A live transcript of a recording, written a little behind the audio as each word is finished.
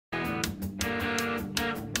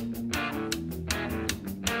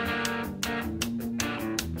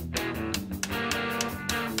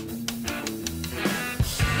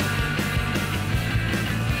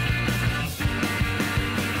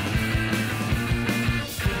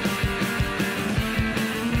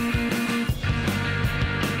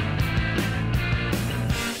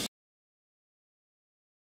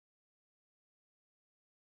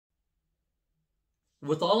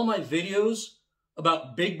With all of my videos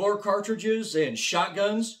about big bore cartridges and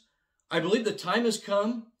shotguns, I believe the time has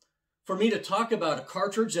come for me to talk about a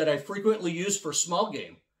cartridge that I frequently use for small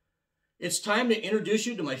game. It's time to introduce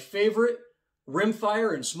you to my favorite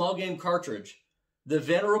rimfire and small game cartridge, the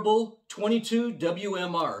venerable 22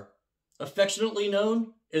 WMR, affectionately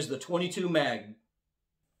known as the 22 Mag.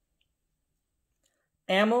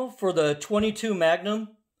 Ammo for the 22 Magnum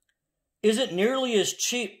isn't nearly as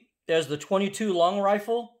cheap as the 22 long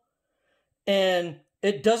rifle, and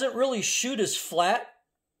it doesn't really shoot as flat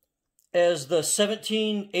as the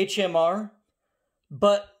 17 HMR,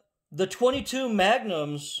 but the 22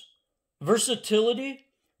 Magnum's versatility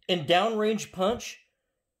and downrange punch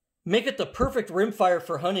make it the perfect rimfire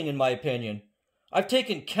for hunting, in my opinion. I've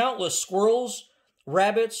taken countless squirrels,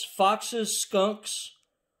 rabbits, foxes, skunks,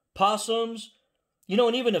 possums,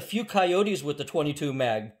 and even a few coyotes with the 22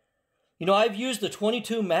 Mag. I've used the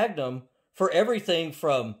 22 Magnum for everything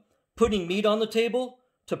from putting meat on the table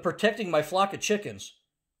to protecting my flock of chickens.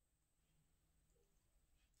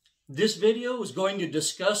 This video is going to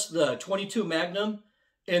discuss the 22 Magnum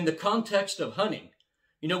in the context of hunting.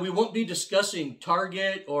 We won't be discussing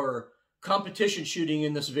target or competition shooting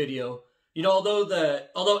in this video.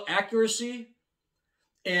 Although accuracy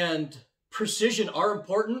and precision are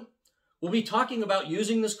important, we'll be talking about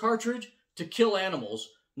using this cartridge to kill animals,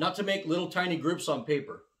 not to make little tiny groups on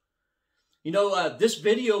paper. This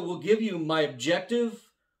video will give you my objective,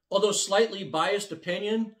 although slightly biased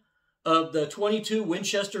opinion of the 22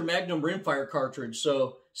 Winchester Magnum rimfire cartridge.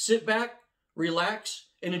 So sit back, relax,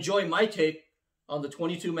 and enjoy my take on the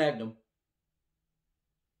 22 Magnum.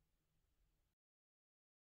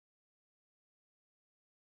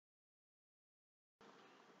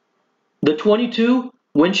 The 22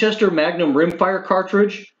 Winchester Magnum rimfire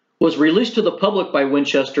cartridge was released to the public by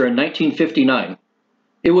Winchester in 1959.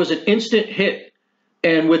 It was an instant hit,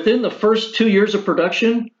 and within the first 2 years of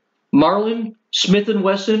production, Marlin, Smith &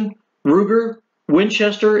 Wesson, Ruger,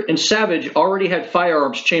 Winchester, and Savage already had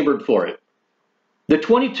firearms chambered for it. The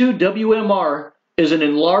 22 WMR is an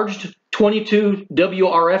enlarged 22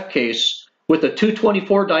 WRF case with a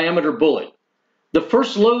 224 diameter bullet. The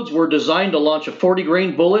first loads were designed to launch a 40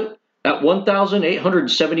 grain bullet at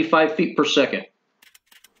 1,875 feet per second.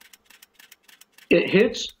 It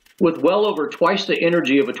hits with well over twice the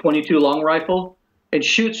energy of a 22 long rifle and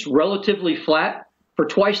shoots relatively flat for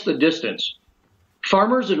twice the distance.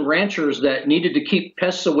 Farmers and ranchers that needed to keep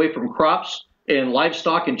pests away from crops and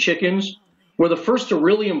livestock and chickens were the first to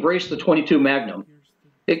really embrace the 22 Magnum.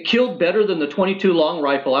 It killed better than the 22 long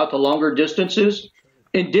rifle out to longer distances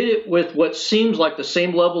and did it with what seems like the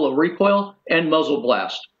same level of recoil and muzzle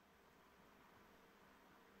blast.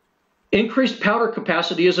 Increased powder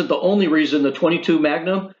capacity isn't the only reason the 22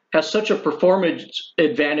 Magnum has such a performance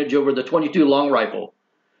advantage over the 22 long rifle.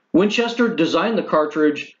 Winchester designed the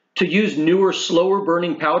cartridge to use newer, slower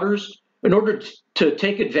burning powders in order to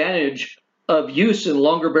take advantage of use in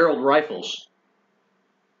longer barreled rifles.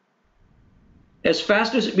 As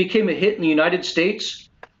fast as it became a hit in the United States,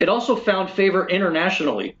 it also found favor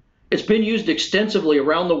internationally. It's been used extensively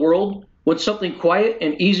around the world when something quiet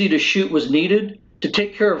and easy to shoot was needed to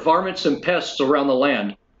take care of varmints and pests around the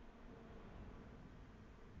land.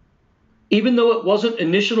 Even though it wasn't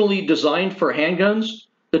initially designed for handguns,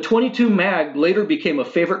 the 22 Mag later became a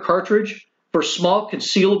favorite cartridge for small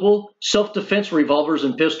concealable self-defense revolvers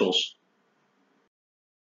and pistols.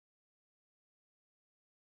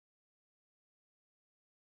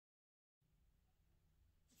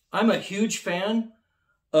 I'm a huge fan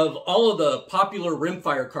of all of the popular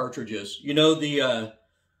rimfire cartridges.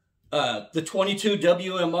 The 22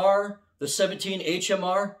 WMR, the 17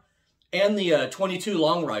 HMR, and the 22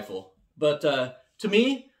 long rifle. But to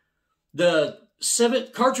me, the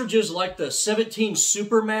cartridges like the 17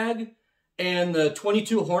 Super Mag and the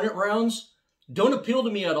 22 Hornet rounds don't appeal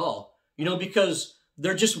to me at all. Because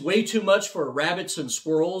they're just way too much for rabbits and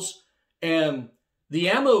squirrels, and the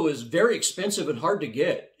ammo is very expensive and hard to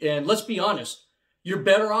get. And let's be honest, you're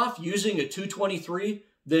better off using a 223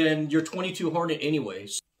 than your 22 Hornet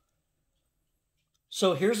anyways.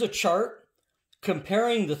 So here's a chart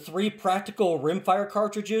comparing the three practical rimfire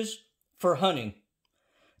cartridges for hunting.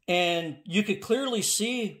 And you could clearly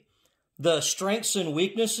see the strengths and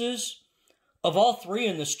weaknesses of all three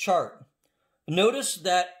in this chart. Notice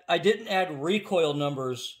that I didn't add recoil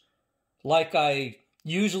numbers like I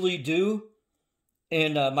usually do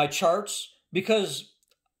in my charts, because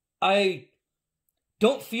I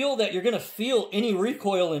don't feel that you're going to feel any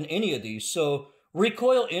recoil in any of these. So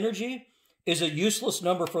recoil energy is a useless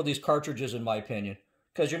number for these cartridges, in my opinion,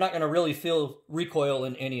 because you're not going to really feel recoil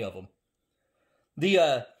in any of them.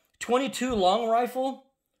 The 22 long rifle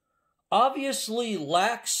obviously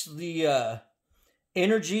lacks the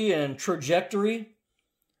energy and trajectory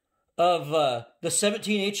of the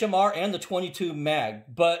 17 HMR and the 22 mag,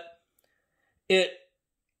 but the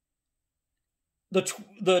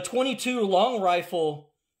 22 long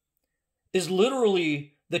rifle is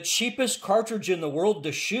literally the cheapest cartridge in the world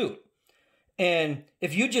to shoot. And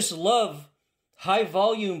if you just love high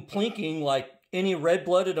volume plinking like any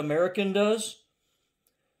red-blooded American does,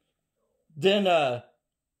 then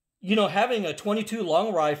having a 22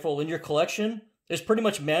 long rifle in your collection is pretty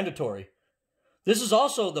much mandatory. This is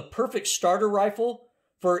also the perfect starter rifle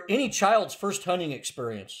for any child's first hunting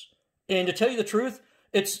experience. And to tell you the truth,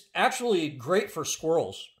 it's actually great for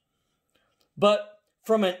squirrels. But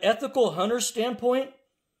from an ethical hunter standpoint,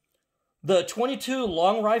 the 22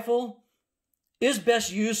 long rifle is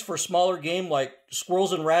best used for smaller game like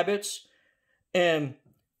squirrels and rabbits, and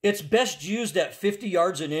it's best used at 50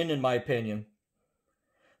 yards and in my opinion.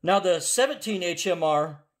 Now, the 17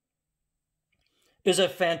 HMR is a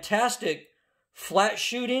fantastic flat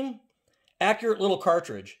shooting, accurate little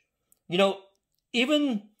cartridge.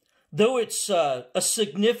 Even though it's a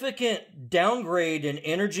significant downgrade in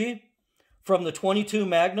energy from the 22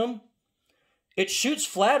 Magnum, it shoots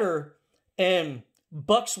flatter and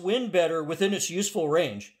bucks wind better within its useful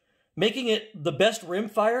range, making it the best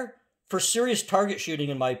rimfire for serious target shooting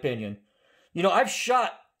in my opinion. I've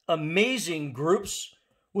shot amazing groups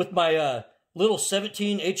with my little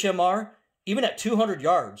 17 HMR, even at 200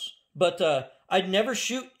 yards, but I'd never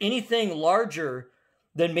shoot anything larger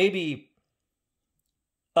than maybe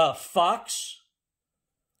a fox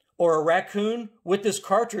or a raccoon with this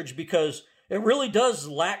cartridge because it really does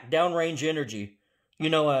lack downrange energy.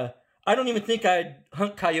 I don't even think I'd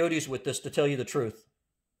hunt coyotes with this, to tell you the truth.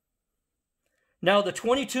 Now, the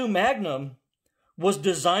 22 Magnum was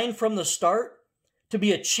designed from the start to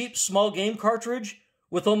be a cheap small game cartridge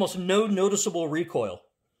with almost no noticeable recoil.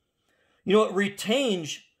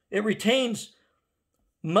 It retains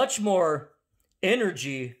much more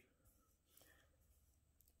energy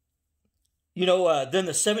than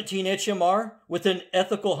the 17 HMR within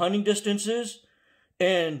ethical hunting distances,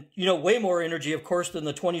 and way more energy, of course, than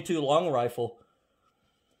the 22 long rifle.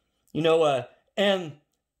 And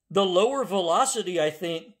the lower velocity, I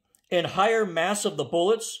think, and higher mass of the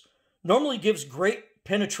bullets normally gives great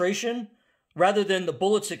penetration rather than the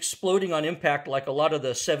bullets exploding on impact like a lot of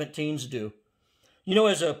the 17s do.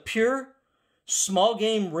 As a pure small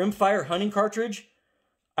game rimfire hunting cartridge,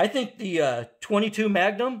 I think the 22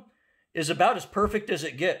 Magnum is about as perfect as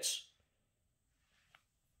it gets.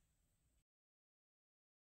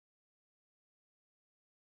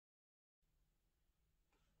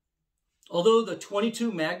 Although the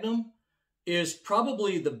 22 Magnum is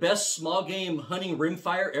probably the best small game hunting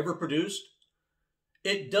rimfire ever produced,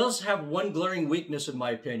 it does have one glaring weakness in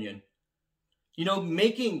my opinion.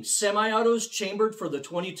 Making semi-autos chambered for the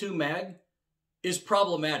 22 mag is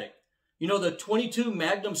problematic. The 22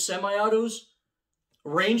 Magnum semi-autos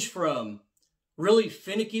range from really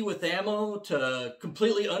finicky with ammo to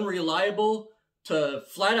completely unreliable to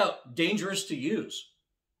flat out dangerous to use.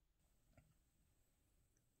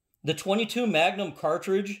 The 22 Magnum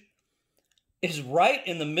cartridge is right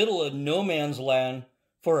in the middle of no man's land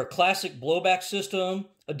for a classic blowback system,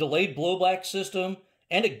 a delayed blowback system,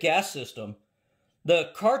 and a gas system.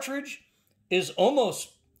 The cartridge is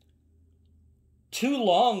almost too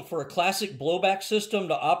long for a classic blowback system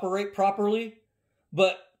to operate properly,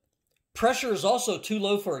 but pressure is also too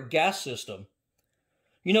low for a gas system.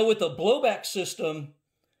 With a blowback system,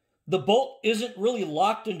 the bolt isn't really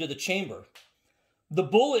locked into the chamber. The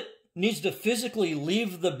bullet needs to physically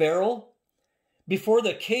leave the barrel before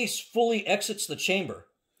the case fully exits the chamber.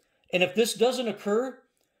 And if this doesn't occur,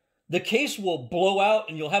 the case will blow out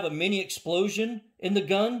and you'll have a mini explosion in the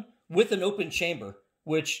gun with an open chamber,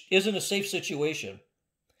 which isn't a safe situation.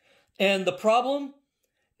 And the problem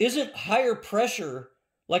isn't higher pressure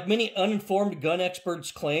like many uninformed gun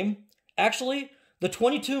experts claim. Actually, the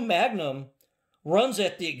 22 Magnum runs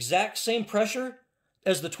at the exact same pressure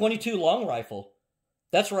as the 22 long rifle.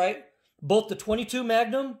 That's right, both the 22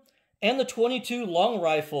 Magnum and the 22 long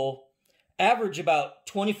rifle average about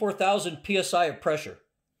 24,000 psi of pressure.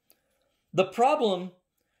 The problem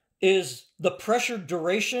is the pressure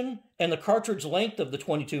duration and the cartridge length of the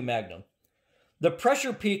 22 Magnum. The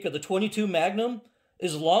pressure peak of the 22 Magnum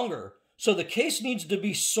is longer, so the case needs to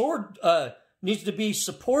be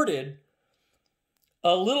supported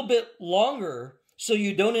a little bit longer so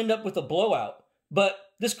you don't end up with a blowout. But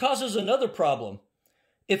this causes another problem.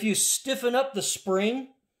 If you stiffen up the spring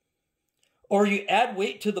or you add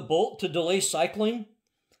weight to the bolt to delay cycling,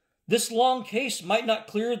 this long case might not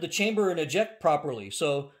clear the chamber and eject properly.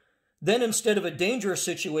 So then instead of a dangerous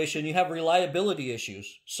situation, you have reliability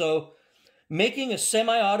issues. So making a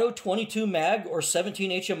semi-auto 22 mag or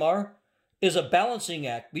 17 HMR is a balancing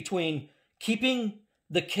act between keeping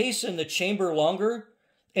the case in the chamber longer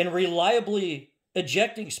and reliably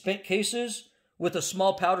ejecting spent cases with a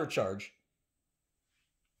small powder charge.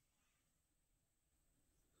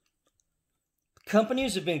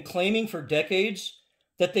 Companies have been claiming for decades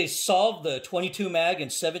that they solved the 22 mag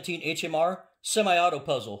and 17 HMR semi-auto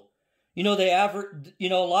puzzle. A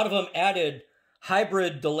lot of them added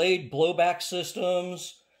hybrid delayed blowback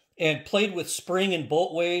systems and played with spring and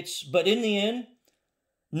bolt weights, but in the end,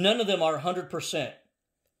 none of them are 100%.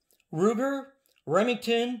 Ruger,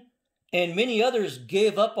 Remington, and many others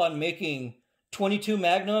gave up on making 22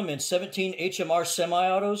 Magnum and 17 HMR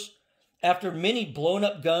semi-autos after many blown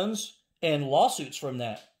up guns and lawsuits from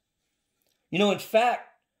that. In fact,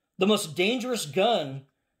 the most dangerous gun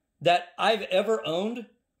that I've ever owned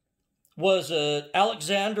was a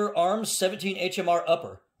Alexander Arms 17 HMR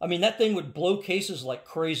upper. That thing would blow cases like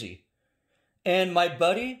crazy. And my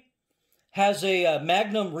buddy has a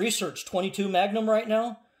Magnum Research 22 Magnum right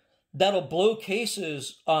now that'll blow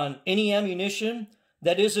cases on any ammunition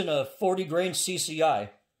that isn't a 40 grain CCI.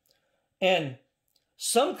 And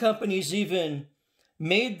some companies even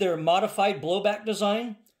made their modified blowback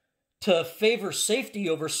design to favor safety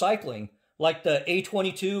over cycling, like the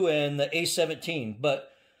A22 and the A17. But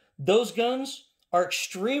those guns are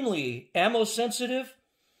extremely ammo sensitive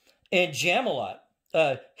and jam a lot.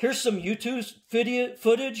 Here's some YouTube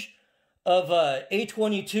footage of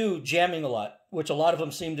A22 jamming a lot, which a lot of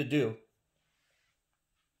them seem to do.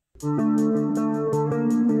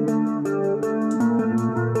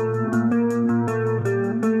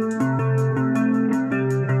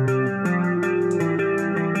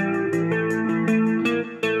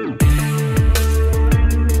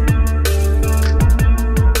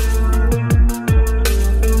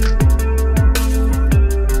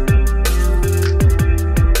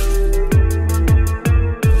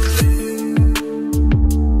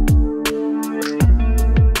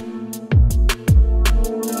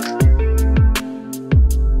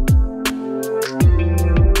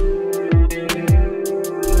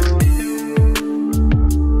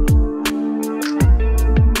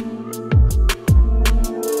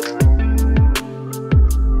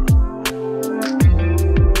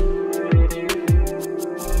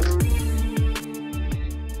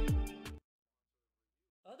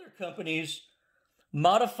 Companies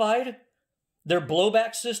modified their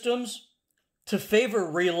blowback systems to favor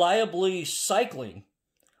reliably cycling,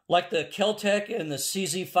 like the Kel-Tec and the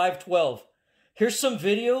CZ512. Here's some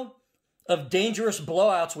video of dangerous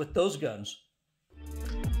blowouts with those guns.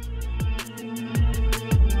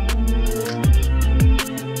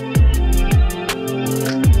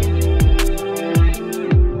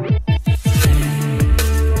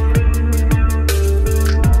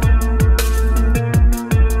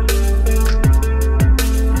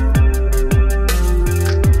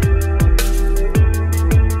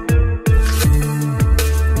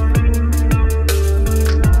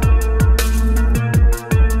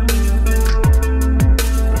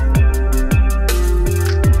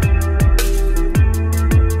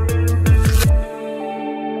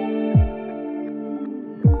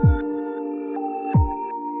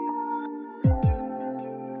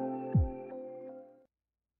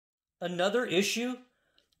 Another issue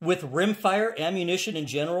with rimfire ammunition in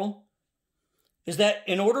general is that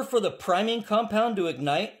in order for the priming compound to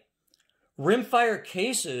ignite, rimfire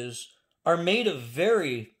cases are made of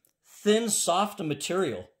very thin, soft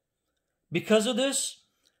material. Because of this,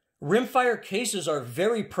 rimfire cases are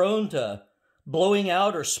very prone to blowing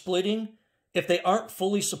out or splitting if they aren't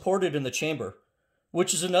fully supported in the chamber,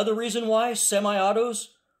 which is another reason why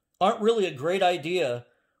semi-autos aren't really a great idea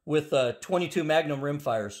with 22 Magnum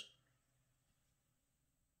rimfires.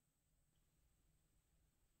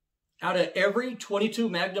 Out of every 22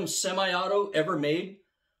 Magnum semi-auto ever made,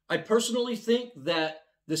 I personally think that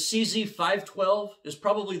the CZ512 is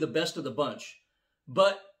probably the best of the bunch.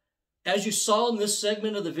 But as you saw in this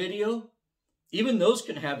segment of the video, even those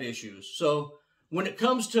can have issues. So when it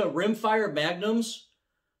comes to rimfire Magnums,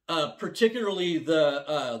 particularly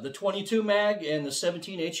the 22 mag and the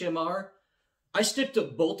 17 HMR, I stick to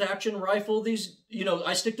bolt action rifle.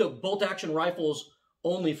 I stick to bolt action rifles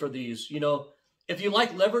only for these. If you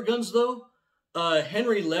like lever guns, though,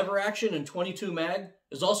 Henry lever action and 22 mag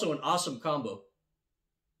is also an awesome combo.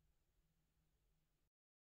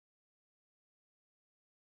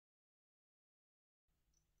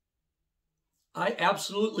 I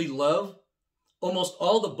absolutely love almost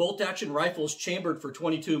all the bolt-action rifles chambered for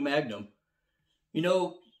 22 Magnum. You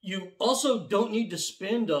know, you also don't need to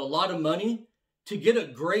spend a lot of money to get a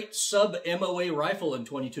great sub-MOA rifle in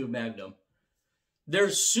 22 Magnum.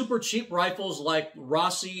 There's super cheap rifles like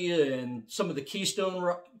Rossi and some of the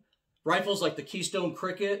Keystone rifles like the Keystone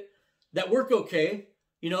Cricket that work okay.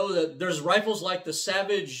 You know, there's rifles like the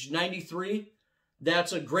Savage 93.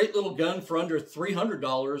 That's a great little gun for under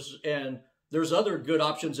 $300, and there's other good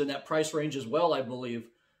options in that price range as well, I believe.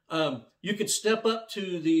 You could step up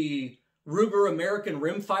to the Ruger American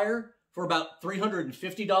Rimfire for about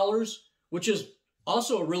 $350, which is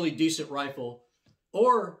also a really decent rifle.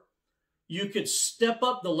 Or you could step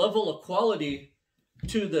up the level of quality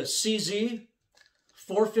to the CZ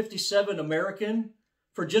 457 American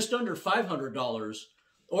for just under $500.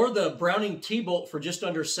 Or the Browning T-Bolt for just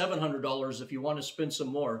under $700 if you want to spend some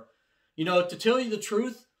more. You know, to tell you the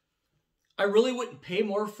truth, I really wouldn't pay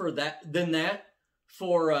more for that than that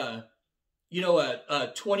for, you know,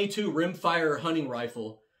 a 22 rimfire hunting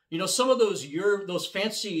rifle. You know, some of those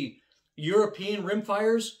fancy European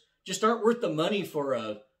rimfires just aren't worth the money for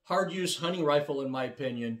a hard-use hunting rifle, in my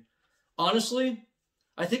opinion. Honestly,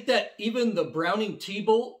 I think that even the Browning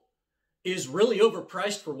T-Bolt is really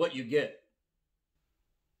overpriced for what you get.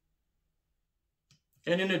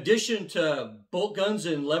 And in addition to bolt guns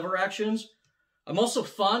and lever actions, I'm also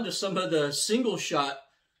fond of some of the single-shot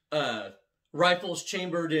rifles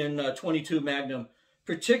chambered in 22 Magnum,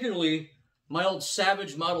 particularly my old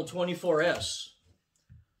Savage Model 24S.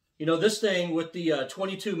 You know, this thing with the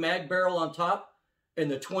 22 mag barrel on top and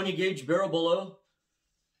the 20 gauge barrel below.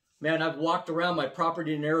 Man, I've walked around my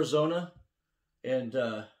property in Arizona, and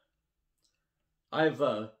I've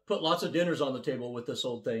put lots of dinners on the table with this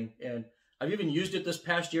old thing, and I've even used it this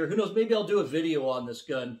past year. Who knows, maybe I'll do a video on this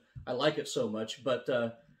gun. I like it so much. But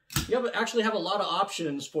you actually have a lot of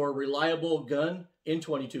options for a reliable gun in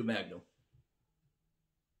 22 Magnum.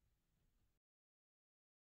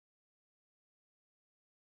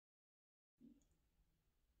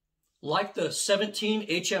 Like the 17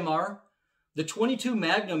 HMR, the 22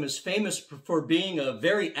 Magnum is famous for being a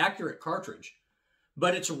very accurate cartridge.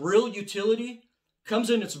 But its real utility comes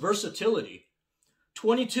in its versatility.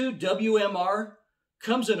 22 WMR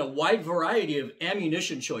comes in a wide variety of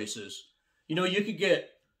ammunition choices. You know, you could get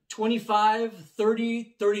 25,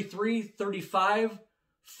 30, 33, 35,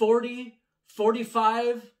 40,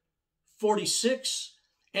 45, 46,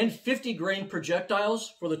 and 50 grain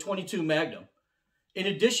projectiles for the 22 Magnum. In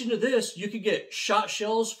addition to this, you could get shot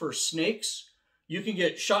shells for snakes, you can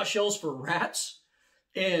get shot shells for rats,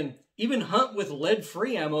 and even hunt with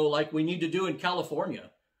lead-free ammo like we need to do in California.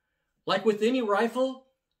 Like with any rifle,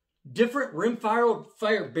 different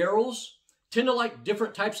rimfire barrels tend to like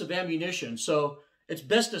different types of ammunition. So it's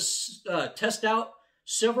best to test out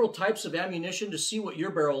several types of ammunition to see what your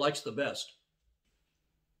barrel likes the best.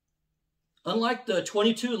 Unlike the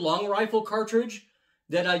 22 long rifle cartridge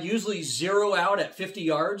that I usually zero out at 50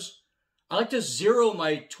 yards, I like to zero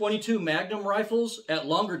my 22 Magnum rifles at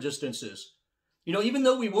longer distances. You know, even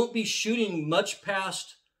though we won't be shooting much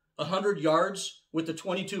past 100 yards with the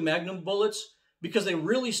 22 Magnum bullets, because they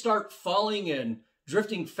really start falling and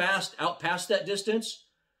drifting fast out past that distance,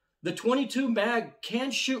 the 22 mag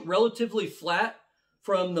can shoot relatively flat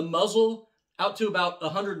from the muzzle out to about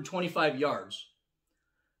 125 yards.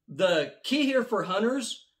 The key here for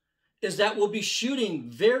hunters is that we'll be shooting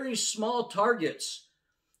very small targets.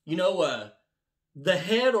 You know, the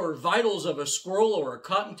head or vitals of a squirrel or a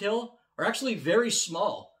cottontail are actually very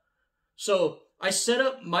small. So I set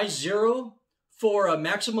up my zero for a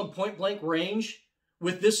maximum point blank range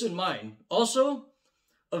with this in mind. Also,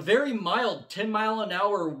 a very mild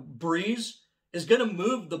 10-mile-an-hour breeze is going to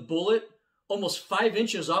move the bullet almost 5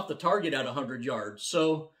 inches off the target at 100 yards.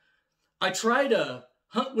 So I try to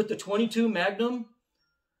hunt with the 22 Magnum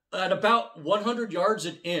at about 100 yards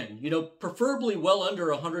at end. You know, preferably well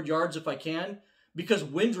under 100 yards if I can, because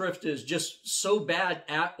wind drift is just so bad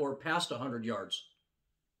at or past 100 yards.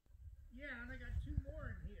 Yeah, and I got 2 more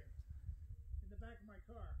in here, in the back of my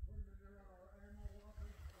car.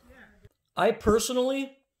 Yeah. I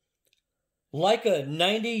personally like a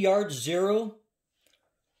 90-yard zero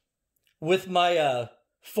with my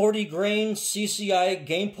 40 grain CCI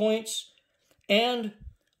game points and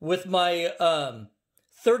with my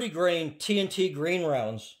 30 grain TNT green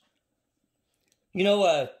rounds. You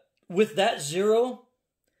know, with that zero,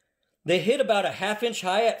 they hit about a ½ inch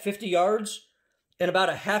high at 50 yards and about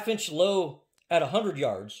a ½ inch low at 100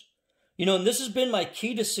 yards. You know, and this has been my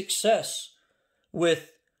key to success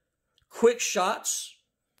with quick shots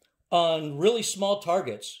on really small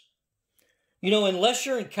targets. You know, unless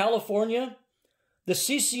you're in California, the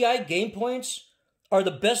CCI game points are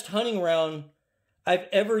the best hunting round I've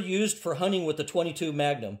ever used for hunting with the 22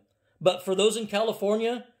 Magnum. But for those in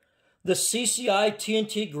California, the CCI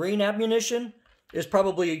TNT green ammunition is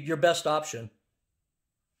probably your best option.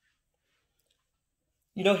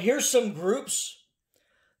 You know, here's some groups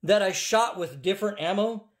that I shot with different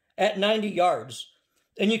ammo at 90 yards.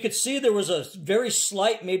 And you could see there was a very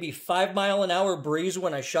slight, maybe 5-mile-an-hour breeze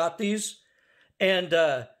when I shot these. And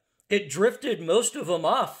it drifted most of them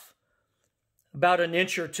off about an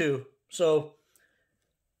inch or two. So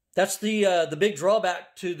that's the big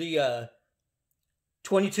drawback to the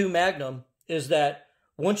 22 Magnum, is that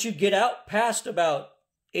once you get out past about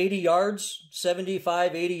 80 yards,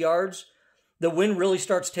 75, 80 yards, the wind really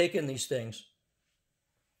starts taking these things.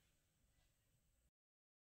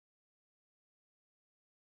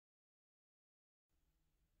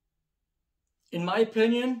 In my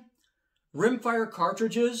opinion, rimfire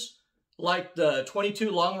cartridges like the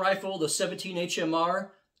 22 long rifle, the 17 HMR,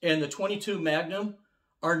 and the 22 Magnum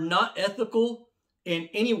are not ethical in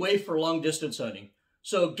any way for long distance hunting.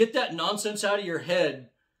 So get that nonsense out of your head.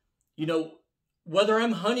 You know, whether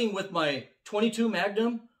I'm hunting with my 22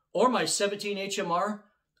 Magnum or my 17 HMR,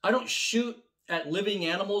 I don't shoot at living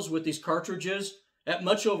animals with these cartridges at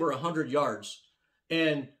much over 100 yards.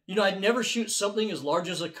 And, you know, I'd never shoot something as large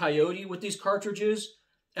as a coyote with these cartridges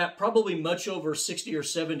at probably much over 60 or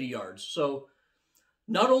 70 yards. So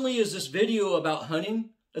not only is this video about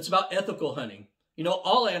hunting, it's about ethical hunting. You know,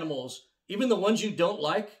 all animals, even the ones you don't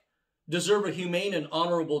like, deserve a humane and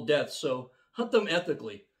honorable death. So hunt them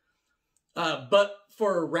ethically. But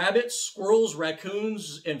for rabbits, squirrels,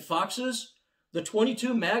 raccoons, and foxes, the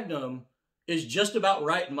 22 Magnum is just about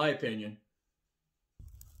right in my opinion.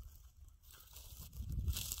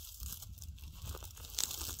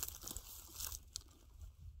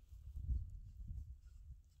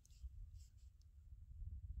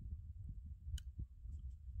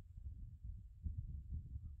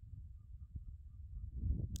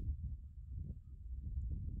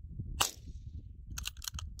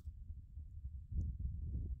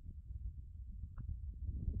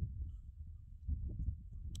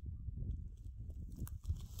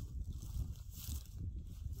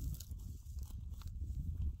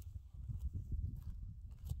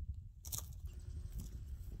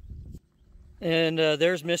 And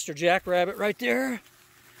there's Mr. Jackrabbit right there,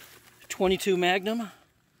 22 Magnum.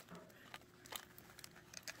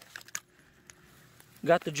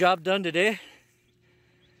 Got the job done today.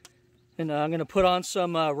 And I'm going to put on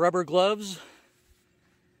some rubber gloves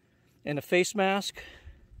and a face mask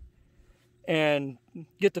and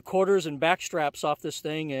get the quarters and back straps off this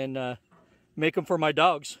thing and make them for my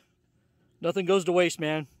dogs. Nothing goes to waste,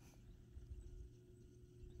 man.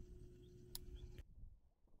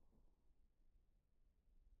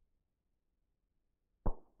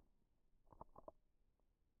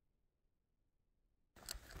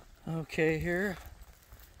 Okay, here,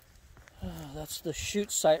 that's the shoot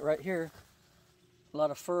site right here. A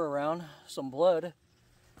lot of fur around, some blood.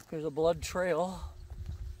 There's a blood trail.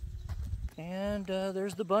 And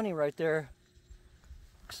there's the bunny right there.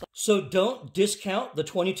 So don't discount the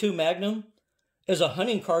 22 Magnum as a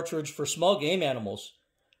hunting cartridge for small game animals.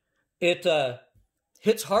 It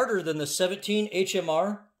hits harder than the 17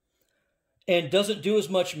 HMR and doesn't do as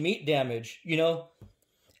much meat damage. You know,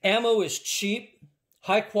 ammo is cheap,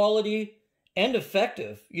 high quality, and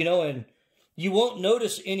effective, you know, and you won't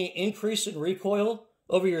notice any increase in recoil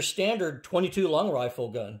over your standard 22 long rifle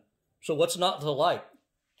gun. So what's not to like?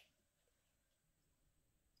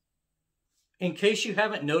 In case you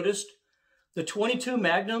haven't noticed, the 22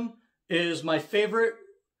 Magnum is my favorite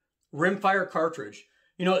rimfire cartridge.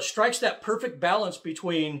 You know, it strikes that perfect balance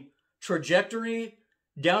between trajectory,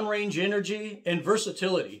 downrange energy, and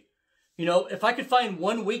versatility. You know, if I could find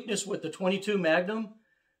one weakness with the 22 Magnum,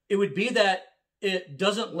 it would be that it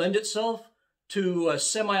doesn't lend itself to a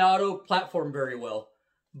semi-auto platform very well.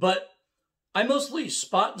 But I mostly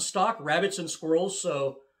spot and stalk rabbits and squirrels,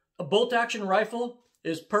 so a bolt-action rifle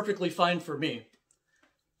is perfectly fine for me.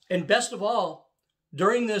 And best of all,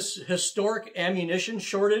 during this historic ammunition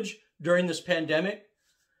shortage during this pandemic,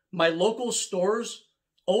 my local stores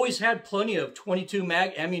always had plenty of 22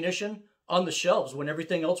 mag ammunition on the shelves when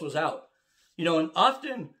everything else was out. You know, and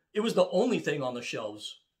often it was the only thing on the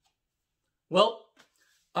shelves. Well,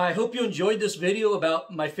 I hope you enjoyed this video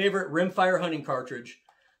about my favorite rimfire hunting cartridge.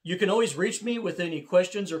 You can always reach me with any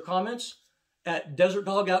questions or comments at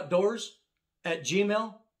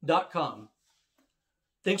desertdogoutdoors@gmail.com.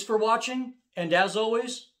 Thanks for watching, and as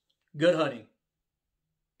always, good hunting.